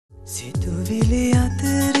Sithuwili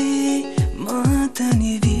Athare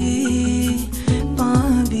matanivi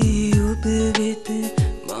pavi upvit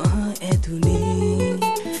maha eduni.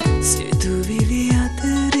 Sithuwili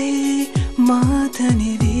Athare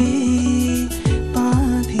matanivi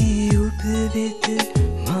pavi upvit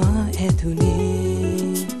maha eduni.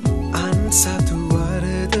 Ansatu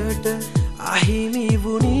waradata ahimi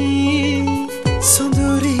vuni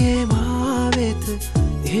sonduriye maavet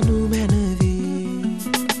enu manavi.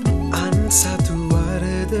 Ansatu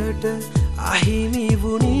waradata ahimi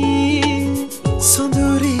vuni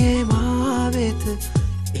sonduriye maavet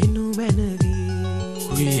enu manavi.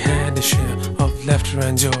 We had a share of laughter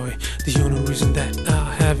and joy, the only reason that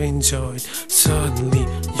I have enjoyed. Suddenly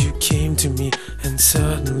you came to me and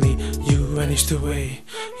suddenly you vanished away.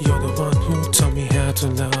 You're the one who taught me how to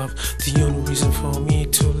love, the only reason for me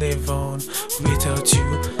to live on. Without you,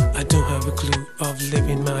 I don't have a clue of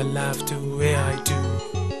living my life the way I do.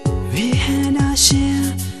 We had our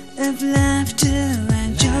share of laughter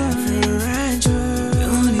and joy. The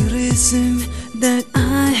only reason that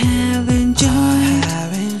I have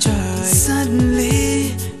enjoyed.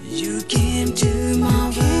 Suddenly you came to my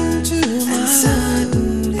world, and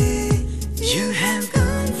suddenly you have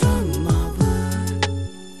gone from my world.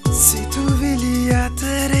 Sithuwili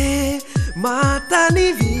Athare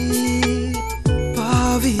matanivi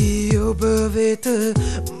pavi obvet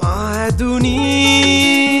maaduni.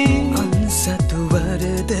 Ansatu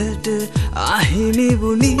waradata ahimi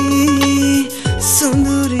vuni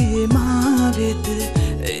sonduri maavet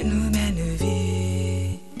enu manavi.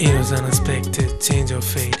 It was unexpected, change of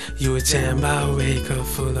fate. You were jammed by a wake up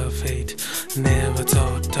full of hate. Never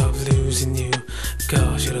thought of losing you.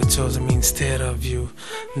 God should have chosen me instead of you.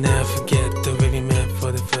 Never forget the way we met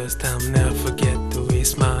for the first time. Never forget the way you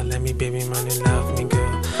smiled at me, baby, man, you love me.